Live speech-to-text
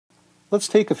Let's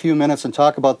take a few minutes and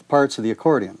talk about the parts of the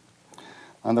accordion.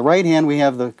 On the right hand we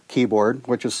have the keyboard,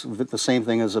 which is the same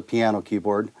thing as a piano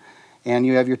keyboard, and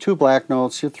you have your 2 black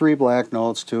notes, your 3 black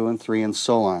notes, 2 and 3, and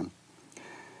so on.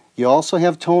 You also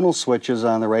have tonal switches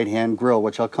on the right hand grill,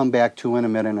 which I'll come back to in a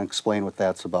minute and explain what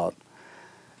that's about.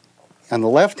 On the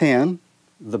left hand,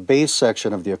 the bass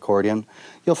section of the accordion,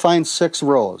 you'll find 6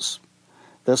 rows.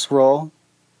 This row,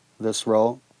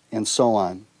 and so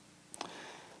on.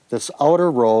 This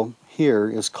outer row here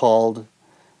is called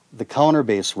the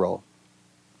counterbass row.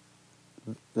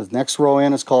 The next row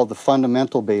in is called the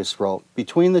fundamental bass row.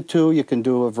 Between the two you can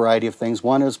do a variety of things.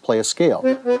 One is play a scale.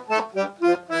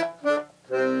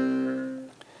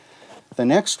 The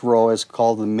next row is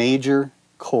called the major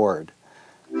chord.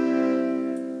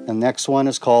 The next one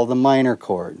is called the minor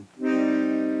chord.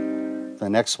 The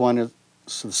next one is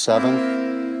the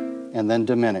 7th, and then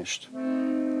diminished.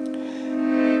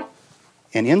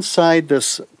 And inside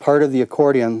this part of the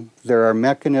accordion, there are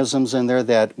mechanisms in there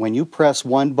that when you press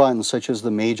one button, such as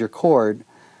the major chord,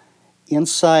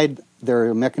 inside there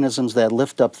are mechanisms that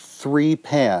lift up 3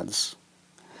 pads.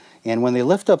 And when they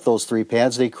lift up those 3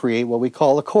 pads, they create what we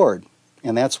call a chord.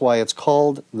 And that's why it's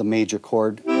called the major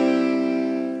chord.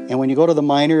 And when you go to the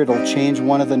minor, it'll change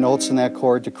one of the notes in that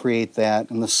chord to create that.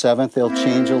 And the 7th, they'll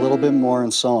change a little bit more,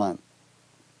 and so on.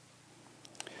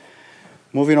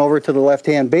 Moving over to the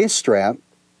left-hand bass strap,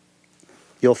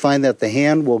 you'll find that the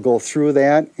hand will go through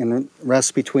that and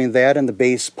rest between that and the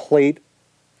bass plate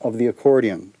of the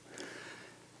accordion.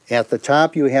 At the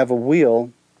top you have a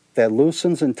wheel that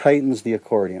loosens and tightens the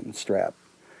accordion strap.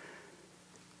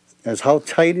 As how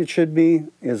tight it should be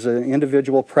is an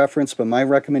individual preference, but my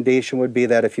recommendation would be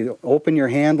that if you open your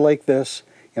hand like this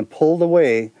and pull it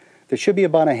away, there should be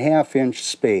about a ½ inch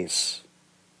space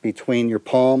between your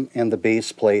palm and the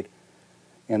bass plate,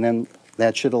 and then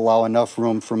that should allow enough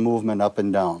room for movement up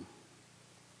and down.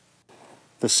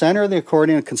 The center of the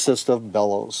accordion consists of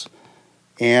bellows,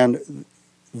 and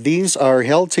these are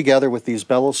held together with these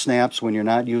bellow snaps when you're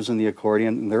not using the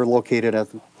accordion, and they're located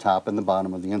at the top and the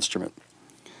bottom of the instrument.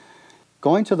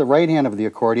 Going to the right hand of the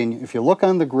accordion, if you look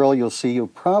on the grill, you'll see you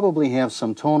probably have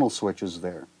some tonal switches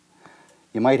there.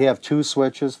 You might have 2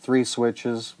 switches, 3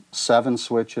 switches, 7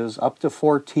 switches, up to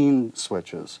 14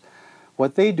 switches.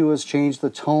 What they do is change the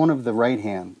tone of the right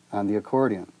hand on the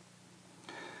accordion.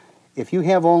 If you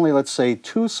have only, let's say,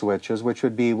 2 switches, which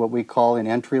would be what we call an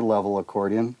entry-level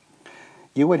accordion,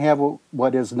 you would have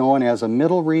what is known as a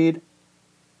middle reed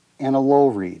and a low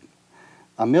reed.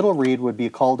 A middle reed would be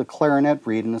called a clarinet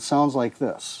reed, and it sounds like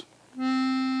this.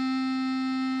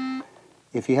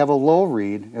 If you have a low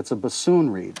reed, it's a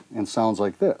bassoon reed, and sounds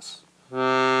like this.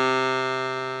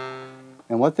 And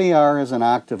what they are is an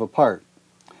octave apart.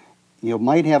 You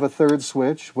might have a 3rd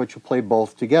switch, which will play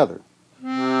both together.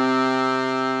 Now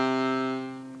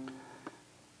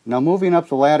moving up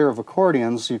the ladder of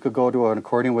accordions, you could go to an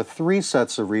accordion with 3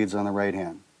 sets of reeds on the right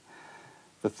hand.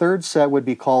 The 3rd set would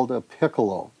be called a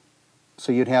piccolo.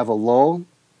 So you'd have a low,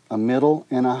 a middle,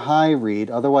 and a high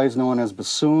reed, otherwise known as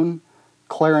bassoon,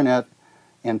 clarinet,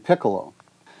 and piccolo.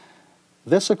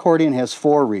 This accordion has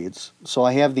 4 reeds, so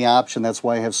I have the option. That's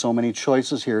why I have so many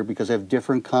choices here, because I have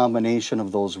different combination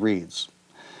of those reeds.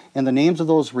 And the names of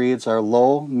those reeds are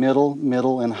low,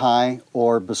 middle, and high,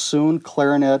 or bassoon,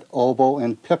 clarinet, oboe,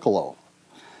 and piccolo.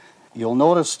 You'll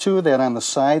notice too that on the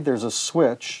side there's a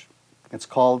switch. It's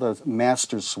called a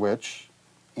master switch,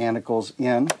 and it goes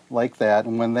in like that,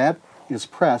 and when that is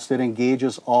pressed, it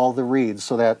engages all the reeds,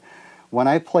 so that when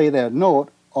I play that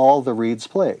note, all the reeds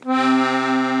play.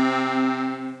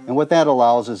 And what that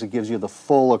allows is it gives you the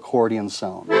full accordion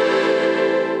sound.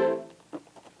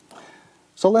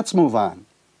 So let's move on.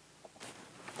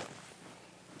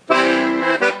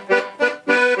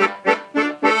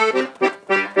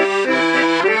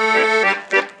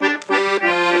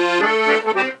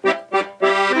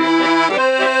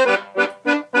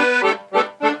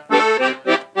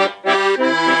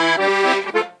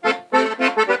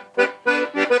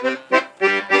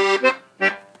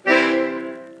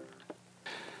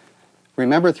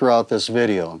 Remember throughout this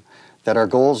video that our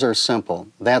goals are simple.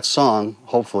 That song,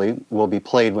 hopefully, will be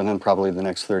played within probably the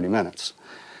next 30 minutes.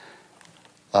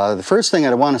 The first thing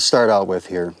I want to start out with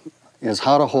here is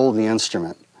how to hold the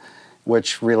instrument,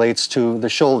 which relates to the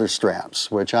shoulder straps,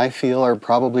 which I feel are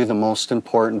probably the most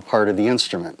important part of the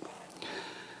instrument.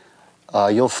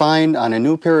 You'll find on a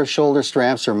new pair of shoulder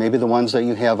straps, or maybe the ones that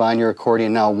you have on your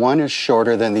accordion now, one is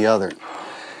shorter than the other.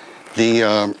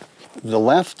 The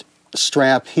left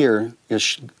strap here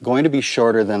is going to be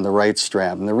shorter than the right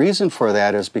strap, and the reason for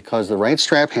that is because the right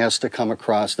strap has to come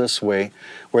across this way,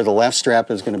 where the left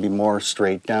strap is going to be more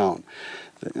straight down.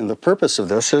 And the purpose of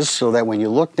this is so that when you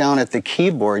look down at the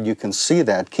keyboard, you can see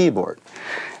that keyboard.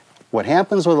 What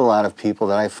happens with a lot of people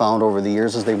that I found over the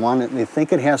years is they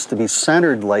think it has to be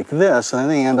centered like this, and then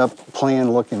they end up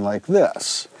playing looking like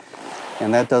this.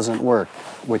 And that doesn't work.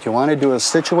 What you want to do is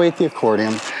situate the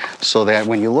accordion so that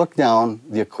when you look down,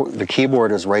 the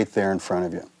keyboard is right there in front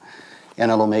of you.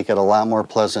 And it'll make it a lot more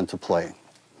pleasant to play.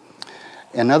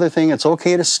 Another thing, it's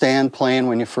okay to stand playing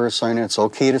when you first learn it. It's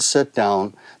okay to sit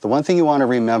down. The one thing you want to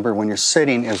remember when you're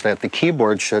sitting is that the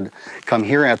keyboard should come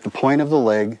here at the point of the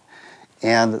leg,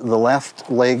 and the left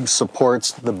leg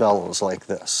supports the bellows like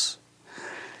this.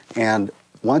 And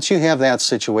once you have that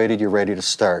situated, you're ready to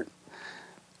start.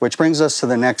 Which brings us to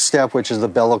the next step, which is the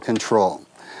bellow control.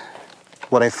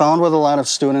 What I found with a lot of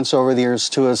students over the years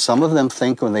too is some of them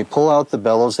think when they pull out the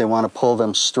bellows, they want to pull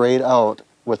them straight out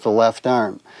with the left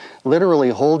arm, literally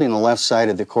holding the left side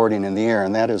of the accordion in the air,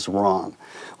 and that is wrong.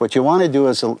 What you want to do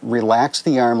is relax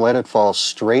the arm, let it fall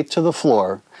straight to the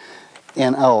floor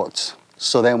and out,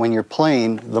 so that when you're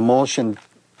playing, the motion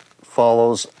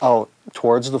follows out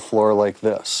towards the floor like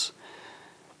this.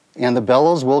 And the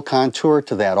bellows will contour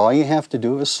to that. All you have to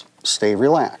do is stay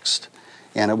relaxed,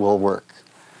 and it will work.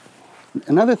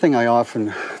 Another thing I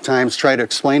oftentimes try to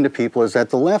explain to people is that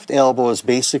the left elbow is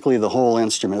basically the whole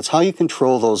instrument. It's how you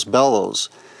control those bellows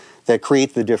that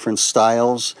create the different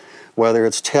styles, whether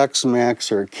it's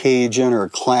Tex-Mex or Cajun or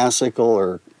classical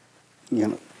or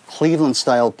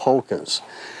Cleveland-style polkas.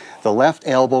 The left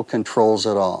elbow controls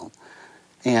it all.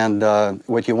 And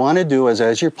what you want to do is,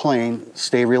 as you're playing,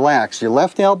 stay relaxed. Your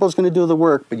left elbow is going to do the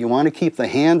work, but you want to keep the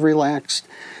hand relaxed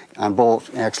on both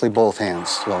hands.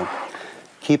 So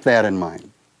keep that in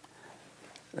mind.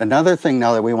 Another thing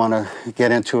now that we want to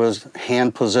get into is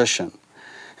hand position.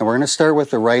 And we're going to start with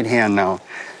the right hand now.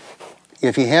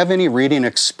 If you have any reading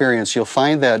experience, you'll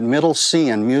find that middle C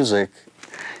in music,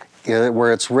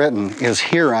 where it's written, is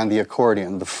here on the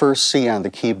accordion, the first C on the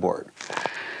keyboard.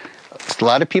 A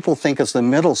lot of people think it's the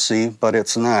middle C, but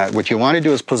it's not. What you want to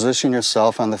do is position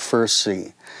yourself on the first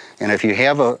C. And if you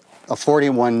have a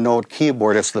 41-note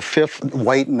keyboard, it's the fifth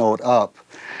white note up.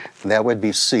 That would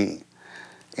be C.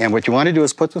 And what you want to do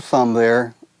is put the thumb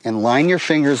there and line your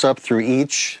fingers up through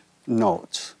each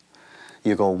note.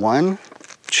 You go 1,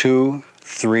 2,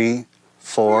 3,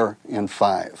 4, and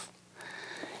 5.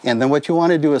 And then what you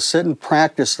want to do is sit and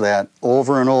practice that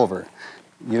over and over.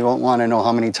 You don't want to know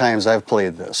how many times I've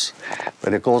played this,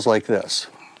 but it goes like this.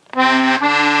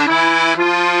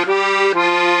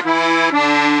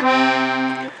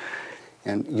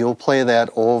 And you'll play that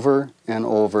over and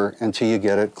over until you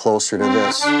get it closer to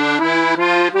this.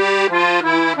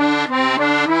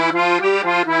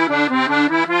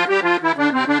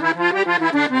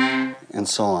 And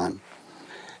so on.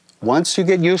 Once you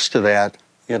get used to that,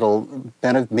 it'll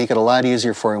make it a lot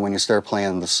easier for you when you start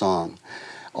playing the song.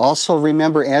 Also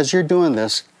remember, as you're doing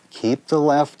this, keep the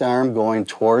left arm going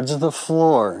towards the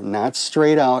floor, not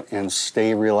straight out, and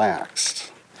stay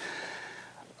relaxed.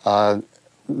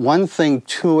 One thing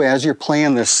too, as you're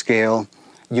playing this scale,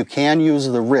 you can use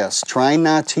the wrist. Try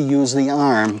not to use the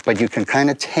arm, but you can kind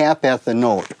of tap at the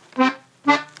note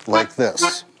like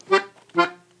this.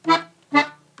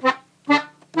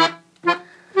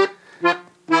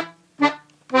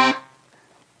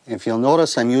 If you'll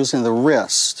notice, I'm using the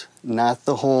wrist, not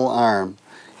the whole arm.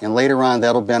 And later on,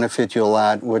 that'll benefit you a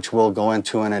lot, which we'll go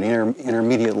into in an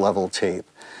intermediate level tape.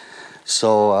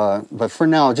 So, but for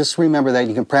now, just remember that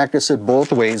you can practice it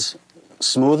both ways,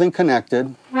 smooth and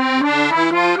connected,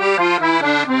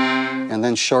 and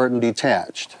then short and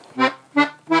detached,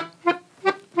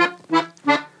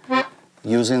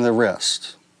 using the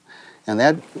wrist. And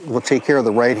that will take care of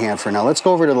the right hand for now. Let's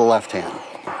go over to the left hand.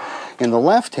 In the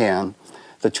left hand,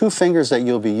 the two fingers that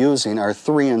you'll be using are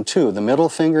 3 and 2, the middle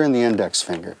finger and the index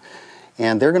finger.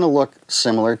 And they're going to look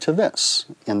similar to this,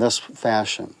 in this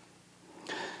fashion.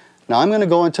 Now I'm going to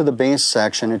go into the bass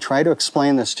section and try to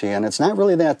explain this to you, and it's not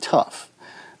really that tough.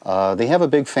 They have a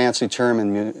big fancy term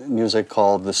in music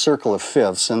called the circle of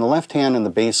fifths, and the left hand in the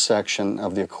bass section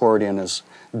of the accordion is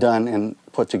done and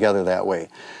put together that way.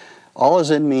 All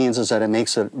it means is that it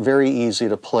makes it very easy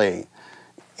to play.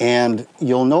 And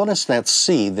you'll notice that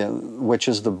C, which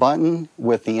is the button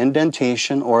with the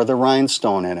indentation or the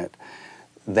rhinestone in it,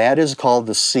 that is called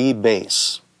the C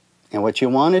bass. And what you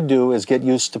want to do is get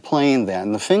used to playing that.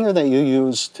 And the finger that you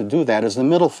use to do that is the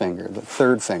middle finger, the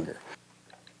third finger.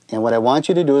 And what I want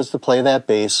you to do is to play that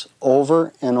bass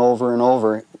over and over and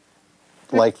over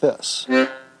like this,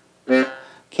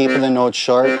 keeping the notes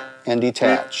short and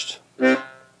detached.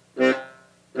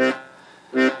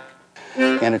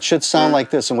 And it should sound like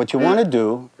this. And what you want to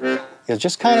do is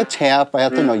just kind of tap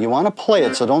at the note. You want to play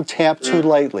it, so don't tap too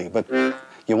lightly, but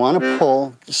you want to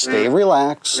pull, stay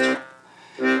relaxed,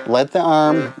 let the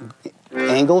arm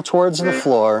angle towards the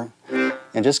floor,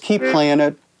 and just keep playing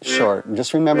it short. And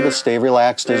just remember to stay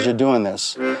relaxed as you're doing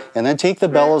this. And then take the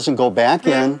bellows and go back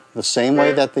in the same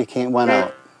way that they went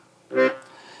out.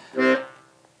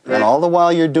 And all the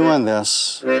while you're doing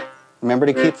this, remember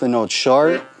to keep the notes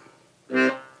short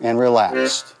and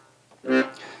relaxed.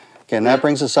 Okay, and that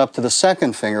brings us up to the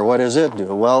second finger. What does it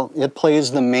do? Well, it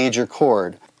plays the major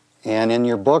chord. And in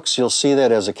your books, you'll see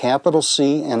that as a capital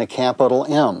C and a capital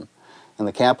M. And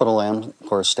the capital M, of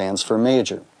course, stands for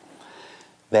major.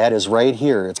 That is right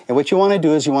here. And what you want to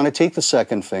do is you want to take the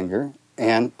second finger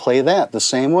and play that the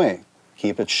same way.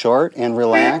 Keep it short and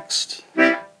relaxed.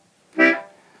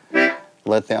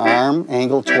 Let the arm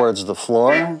angle towards the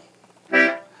floor.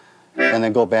 And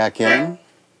then go back in.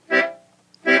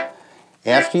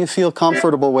 After you feel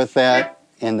comfortable with that,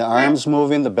 and the arm's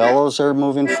moving, the bellows are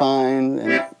moving fine,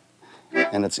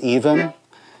 and it's even,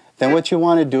 then what you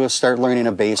want to do is start learning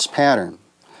a bass pattern.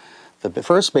 The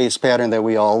first bass pattern that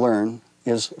we all learn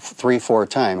is 3/4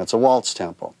 time. It's a waltz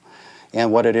tempo.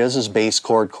 And what it is bass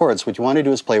chord chords. What you want to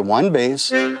do is play one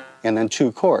bass and then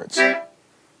 2 chords.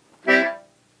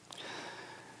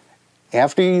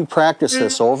 After you practice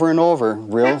this over and over,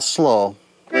 real slow,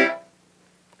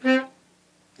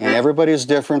 and everybody's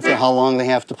different for how long they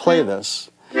have to play this,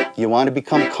 you want to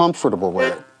become comfortable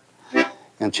with it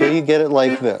until you get it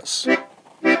like this.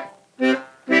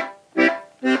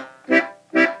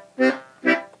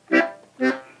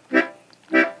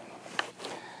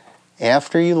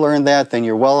 After you learn that, then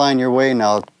you're well on your way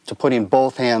now to putting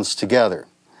both hands together,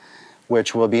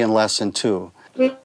 which will be in lesson 2.